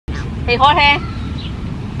Hey, Jorge.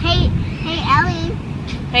 Hey, Ellie.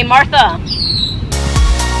 Hey, Martha.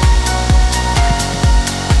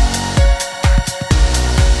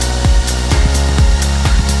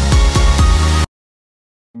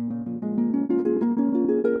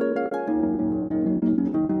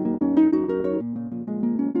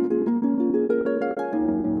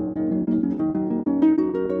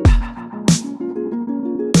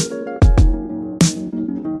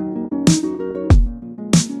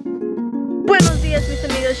 Buenos dias, mis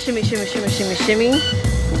amigos. Shimmy, shimmy, shimmy, shimmy, shimmy.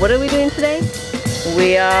 What are we doing today?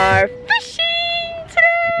 We are fishing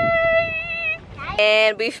today!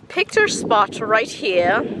 And we've picked our spot right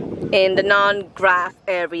here in the non-grass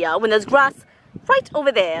area when there's grass right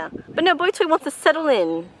over there. But no, BOYTOY wants to settle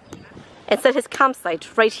in and set his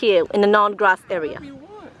campsite right here in the non-grass area. Whatever you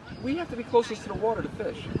want. We have to be closest to the water to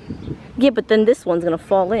fish. Yeah, but then this one's gonna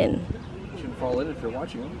fall in. You shouldn't fall in if you're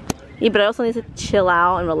watching him. Yeah, but I also need to chill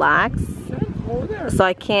out and relax. Over there. So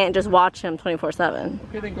I can't just watch him 24/7.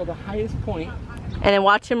 Okay, then go the highest point. And then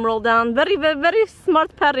watch him roll down. Very, very, very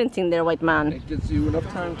smart parenting there, white man. It gives you enough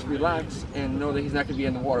time to relax and know that he's not going to be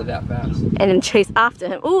in the water that fast. And then chase after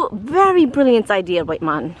him. Ooh, very brilliant idea, white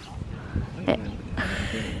man.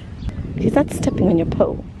 He's not stepping on your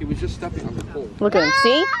pole. He was just stepping on the pole. Look at him,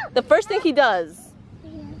 see? The first thing he does.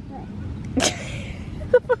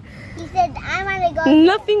 He said, I want to go.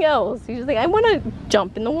 Nothing else. He's just like, I want to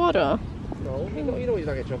jump in the water. No, you know he's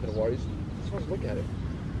not going to jump in the water. He's supposed to look at it.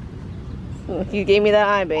 You gave me that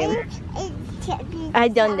eye, babe. I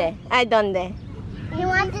done that. I done that. He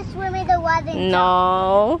wants to swim in the water.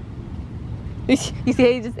 No. You see how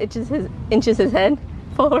he just inches his head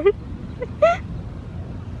forward?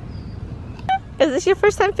 Is this your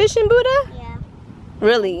first time fishing, Buddha? Yeah.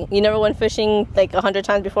 Really? You never went fishing like 100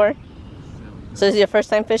 times before? So this is your first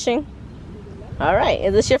time fishing? Alright.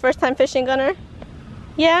 Is this your first time fishing, Gunner?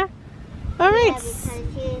 Yeah? Alright. Yeah, because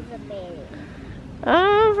he is a baby.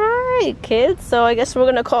 Alright, kids. So I guess we're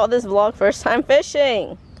going to call this vlog first time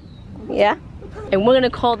fishing. Yeah? And we're going to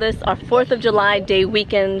call this our 4th of July day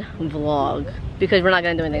weekend vlog. Because we're not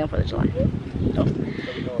going to do anything on 4th of July. No.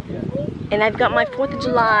 And I've got my 4th of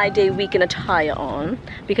July day weekend attire on.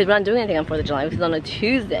 Because we're not doing anything on 4th of July. This is on a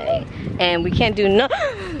Tuesday. And we can't do no...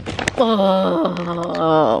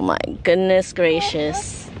 Oh my goodness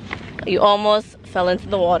gracious. You almost fell into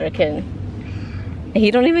the water, kid. And he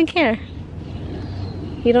don't even care.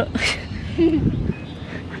 He don't...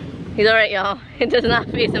 He's alright, y'all. It does not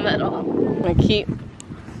faze him at all. I'm gonna keep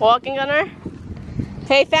walking on her.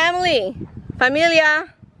 Hey, family! Familia!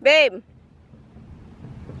 Babe!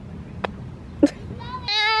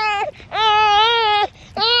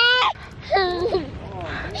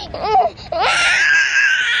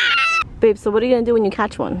 Babe, so what are you gonna do when you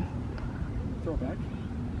catch one? Throw it back.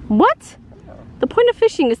 What? Yeah. The point of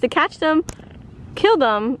fishing is to catch them, kill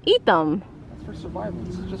them, eat them. That's for survival.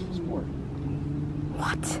 This is just for sport.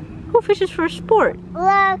 What? Who fishes for sport?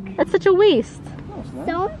 Look. That's such a waste. No, it's not.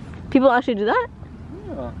 Don't. People actually do that?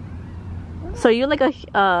 Yeah. So you're like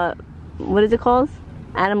a, what is it called?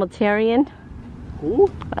 Animalitarian? Who?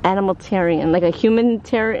 Animalitarian, like a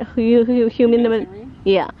humanitarian, human,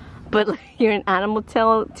 yeah. But like, you're an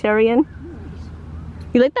animalitarian?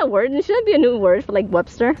 You like that word? Shouldn't that be a new word for like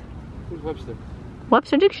Webster? Who's Webster?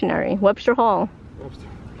 Webster Dictionary, Webster Hall. Webster.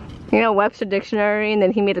 You know, Webster Dictionary, and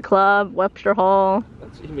then he made a club, Webster Hall.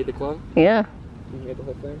 He made the club? Yeah. He made the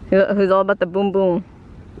whole thing? Who's all about the boom boom.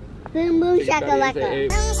 Boom boom shakalaka.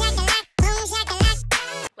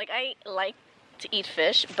 Like, I like to eat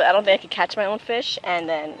fish, but I don't think I could catch my own fish and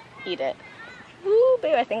then eat it. Ooh,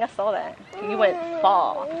 babe, I think I saw that. You went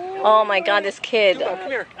far. Oh my god, this kid. Come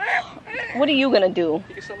here. What are you gonna do?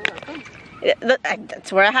 You can settle down. Come. Look,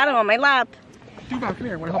 that's where I had him on my lap. Duba, come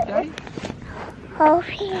here. Want to help Daddy? Oh,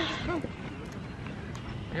 yeah.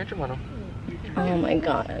 Here, Germano. Oh my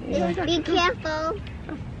god. Be careful.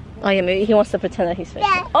 Oh yeah, maybe he wants to pretend that he's fishing.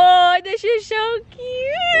 Yeah. Oh, this is so Hold it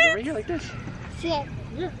cute. right here like this. Sit.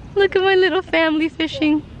 Yeah. Look at my little family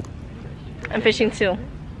fishing. I'm fishing too.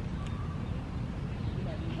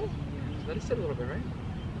 Let it sit a little bit, right?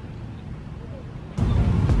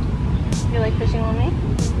 You like fishing with me?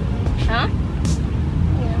 Huh?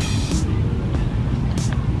 Yeah.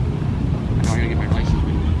 I know I gotta get my license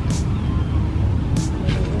with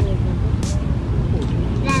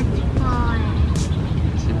That's fine.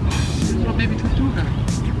 you. Little baby tortuga.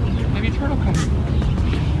 Baby turtle coming.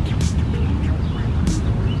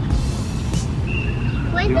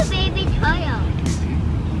 Where's the baby turtle?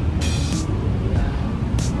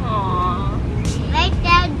 Aww.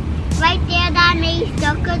 Right there, that made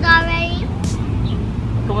circles already.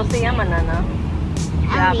 ¿Cómo se llama, Nana?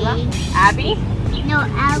 Abby. Abby? No,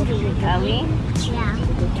 Ellie. Ellie? Yeah.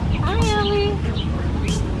 Hi, Ellie.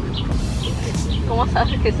 ¿Cómo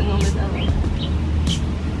sabes que su nombre es Ellie?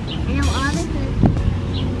 I know all the food.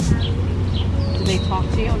 Do they talk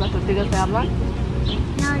to you? ¿Las tortugas te hablan?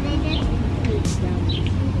 No, they just.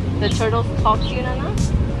 The turtles talk to you, Nana?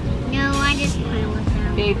 No, I just play with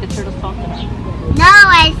them. Babe, the turtles talk to her. No,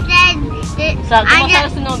 I said that. So, ¿cómo I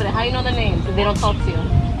sabes su nombre? How do you know their names if they don't talk to you?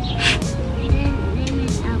 Their name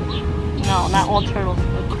is Ellie. No, not all turtles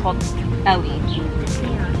are called Ellie.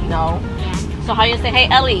 No. Yeah. So how do you say, hey,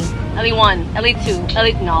 Ellie? Ellie 1, Ellie 2,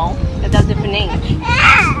 Ellie... No, that's different names.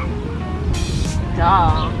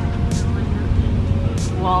 Duh.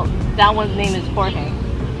 Well, that one's name is Jorge.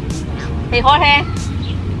 Hey, Jorge.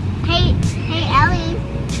 Hey, Ellie.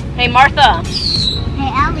 Hey, Martha.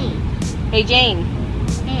 Hey, Ellie. Hey, Jane.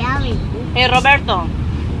 Hey, Ellie. Hey, Roberto.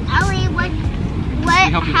 Ellie, what,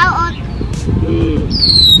 help you? how old?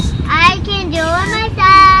 I can do it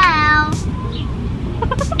myself.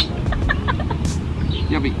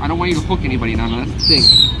 Yeah, but I don't want you to hook anybody, Nana. That's the thing.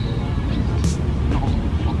 No.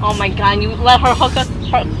 Oh my God, you let her hook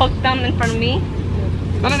them in front of me?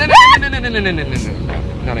 No.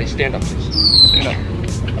 Nana, stand up, please. Stand up.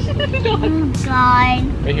 Oh, God.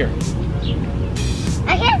 Right here.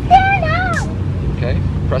 I can't stand up. Okay.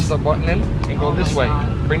 Press the button in and go this way.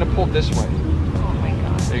 Bring the pull this way. Oh my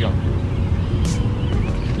God. There you go.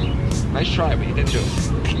 Nice try, but you didn't do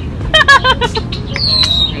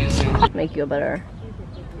it. Make you a better...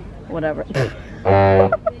 whatever.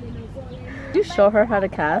 Did you show her how to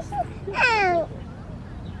cast?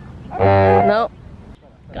 No.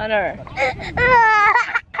 Gunner.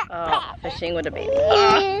 Oh, fishing with a baby.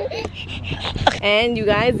 And you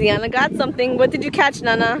guys, Ziana got something. What did you catch,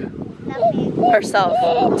 Nana? Herself.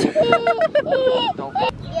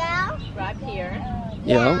 Yeah. Right here.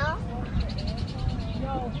 Yeah.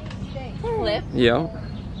 Flip. Yeah.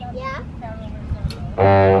 Yeah.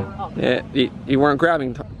 Yeah. You weren't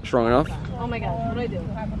grabbing strong enough. Oh my God, what do I do?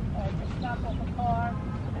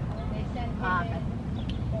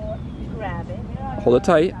 Grab it. Hold it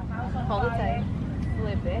tight. Hold it tight.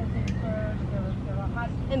 Flip it.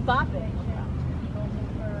 And bop it.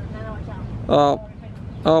 Nana, watch out.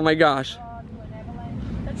 Oh my gosh.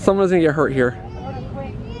 Someone's gonna get hurt here.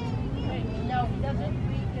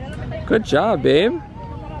 Good job, babe.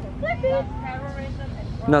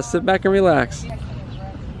 Now sit back and relax. You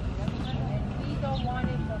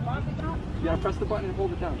gotta press the button and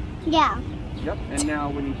hold it down. Yeah. Yep. And now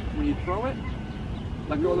when you throw it,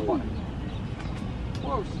 let go of the button.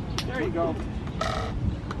 Close. There you go.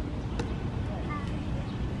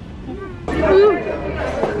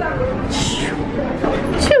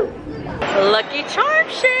 Lucky Charm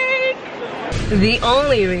shake! The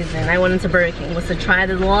only reason I went into Burger King was to try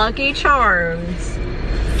the Lucky Charms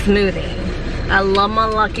smoothie. I love my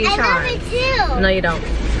Lucky Charms. I love it too. No, you don't.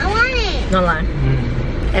 I want it. No lie.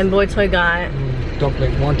 And BOYTOY got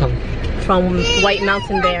Dumpling, wonton. from White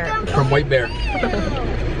Mountain Bear. From White Bear.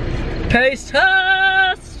 Taste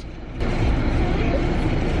test!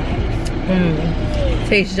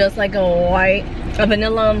 Tastes just like a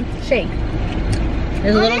vanilla shake.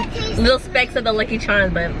 There's little specks of the Lucky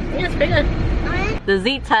Charms, but yeah, it's pretty good. The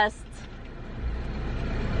Z test.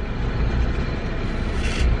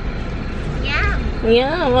 Yeah.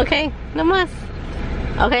 Yeah, okay. No más.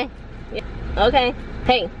 Okay. Yeah. Okay.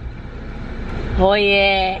 Hey. Oh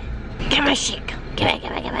yeah. Give me a shake. Give me.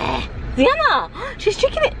 Ziana! She's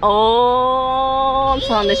drinking it. Oh, I'm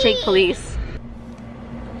telling the shake police.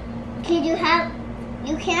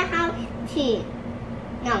 You can't have tea.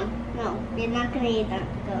 No, you're not gonna eat that.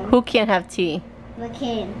 Go. Who can't have tea? The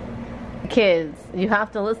kid. Kids. You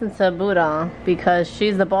have to listen to Buddha because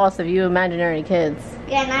she's the boss of you imaginary kids.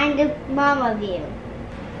 And I'm the mom of you.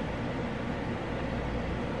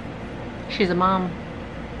 She's a mom.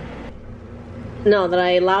 No, that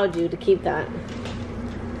I allowed you to keep that.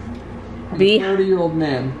 Be 30-year-old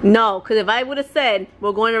man. No, because if I would have said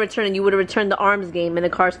we're going to return and you would have returned the ARMS game and the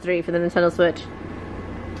Cars 3 for the Nintendo Switch.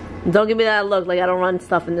 Don't give me that look like I don't run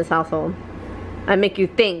stuff in this household. I make you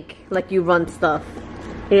think like you run stuff.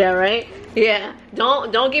 Yeah, right? Yeah.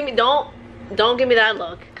 Don't give me that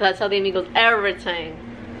look because I tell the amigos everything.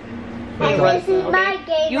 This is my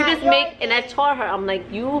game. You just make, and I told her, I'm like,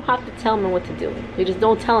 you have to tell me what to do. You just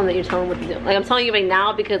don't tell them that you're telling them what to do. Like I'm telling you right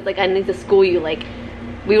now because like I need to school you. Like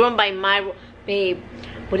we run by my, babe.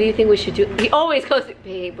 What do you think we should do? He always goes,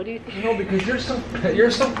 babe. What do you think? No, because you're so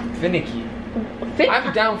finicky.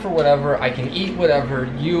 I'm down for whatever. I can eat whatever.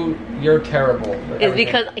 You're terrible. It's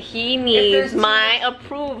because he needs my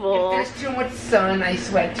approval. If there's too much sun, I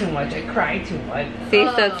sweat too much. I cry too much. See,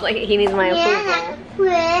 so it's like he needs my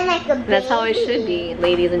approval. That's how it should be,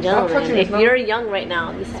 ladies and gentlemen. If you're young right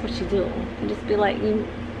now, this is what you do. You just be like,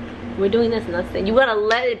 we're doing this and that's it. You gotta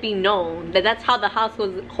let it be known that that's how the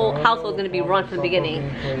whole household's gonna be run from the beginning.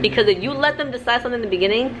 Because if you let them decide something in the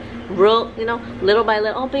beginning, little by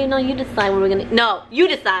little, oh, but you decide what we're gonna. No, you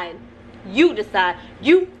decide. You decide.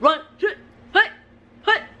 You run. Hut.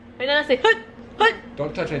 And then I say hut.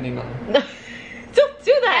 Don't touch anything on her. Don't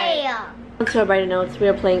do that. On to our brighter notes, we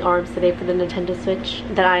are playing ARMS today for the Nintendo Switch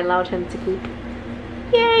that I allowed him to keep.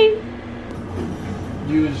 Yay!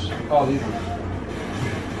 Use all these ones.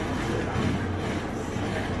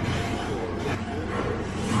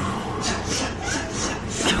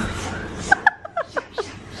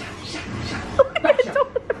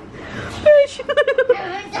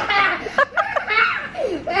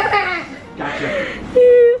 Gotcha.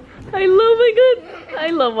 I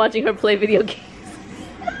love watching her play video games.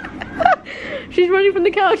 She's running from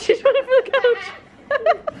the couch. She's running from the couch.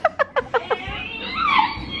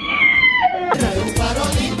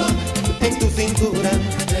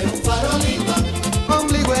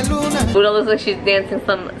 Buddha looks like she's dancing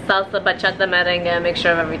some salsa, bachata, merengue,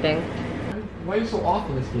 mixture of everything. Why are you so off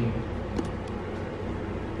in this game?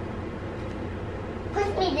 Push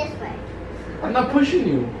me this way. I'm not pushing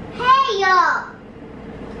you. Hey, y'all.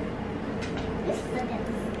 This is the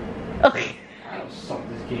Okay. I don't suck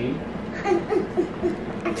this game.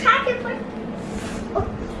 I'm trying to push. Oh,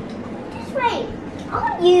 this way.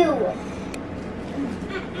 Oh, you.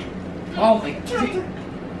 Oh my god.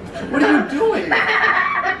 What are you doing?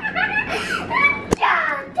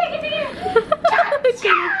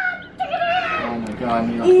 Oh my god,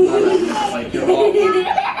 Neil. Like you're awful.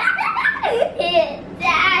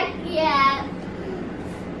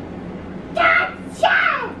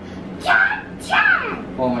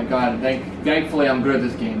 Oh my god, thankfully I'm good at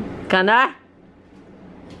this game. Gunnar?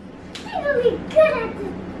 I'm really good at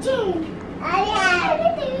this game.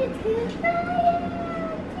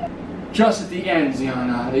 Just at the end,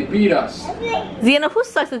 Ziana, they beat us. Ziana, who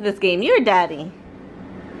sucks at this game? You're daddy.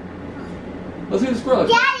 Let's see the score.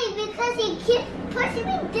 Daddy, because he keeps pushing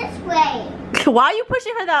me this way. Why are you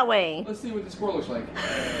pushing her that way? Let's see what the score looks like.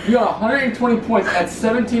 You got 120 points at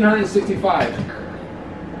 1,765.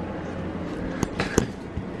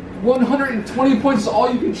 120 points is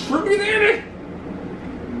all you contributed?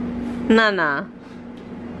 Nah.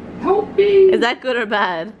 Help me! Is that good or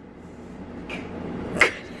bad?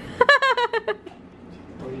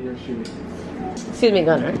 Oh, you're shooting. Excuse me,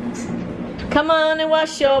 Gunnar. Come on and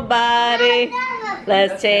wash your body.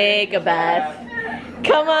 Let's take a bath.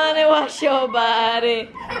 Come on and wash your body.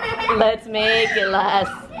 Let's make it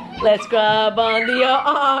last. Let's grab onto your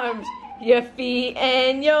arms, your feet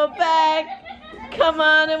and your back. Come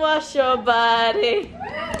on and wash your body.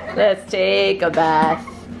 Let's take a bath.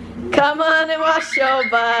 Come on and wash your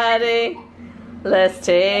body. Let's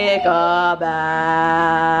take a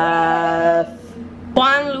bath.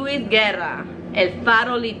 Juan Luis Guerra, El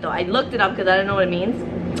Farolito. I looked it up because I don't know what it means.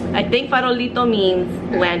 I think Farolito means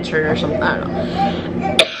lantern or something. I don't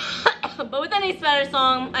know. But with any Spanish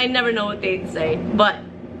song, I never know what they say. But,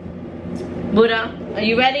 Buddha, are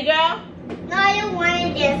you ready, girl? No, I don't want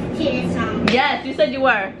to dance to this song. Yes, you said you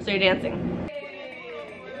were, so you're dancing.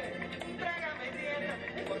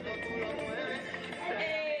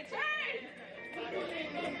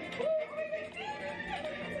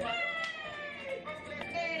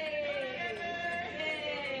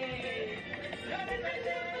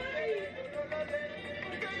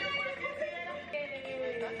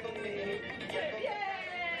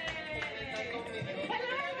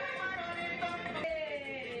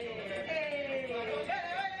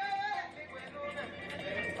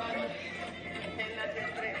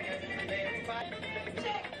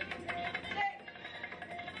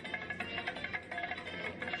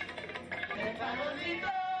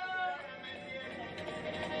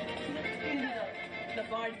 The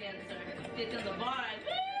bar dancer. Get to the bar.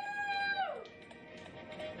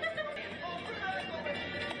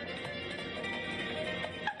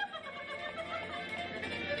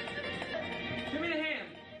 Give me the hand.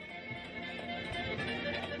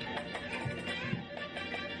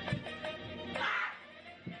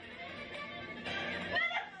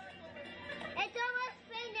 It's almost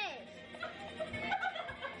finished.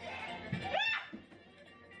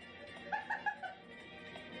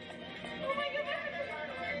 Oh my goodness.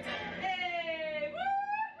 Hey,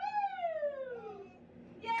 woo!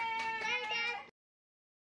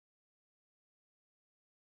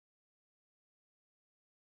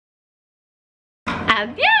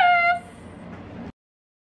 have you.